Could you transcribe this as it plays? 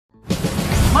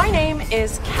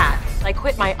is Kat. I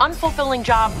quit my unfulfilling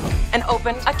job and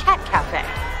opened a cat cafe.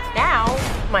 Now,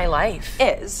 my life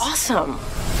is awesome.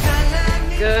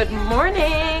 Good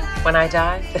morning. When I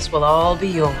die, this will all be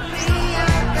yours.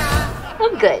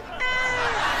 Well, good.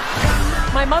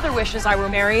 My mother wishes I were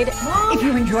married. Mom. If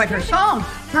you enjoyed her song,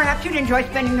 perhaps you'd enjoy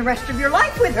spending the rest of your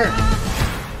life with her.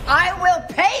 I will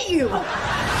pay you.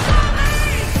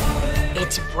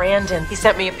 It's Brandon. He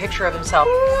sent me a picture of himself.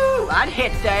 Ooh, I'd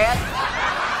hit that.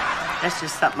 That's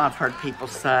just something I've heard people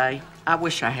say. I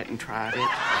wish I hadn't tried it.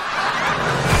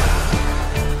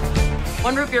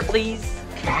 1 root beer, please.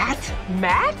 Cat?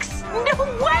 Max? No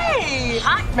way!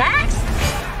 Hot Max?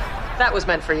 That was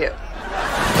meant for you.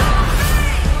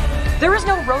 There is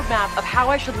no roadmap of how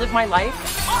I should live my life.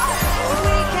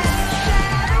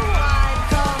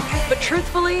 But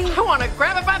truthfully, I want to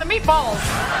grab it by the meatballs.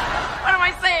 What am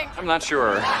I saying? I'm not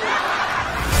sure.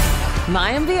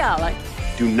 Mayim Bialik.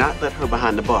 Do not let her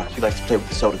behind the bar. She likes to play with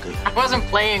the soda good. I wasn't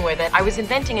playing with it. I was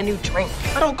inventing a new drink.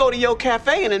 I don't go to your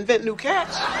cafe and invent new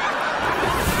cats.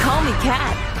 Call Me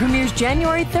Kat premieres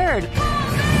January 3rd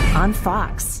on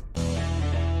Fox.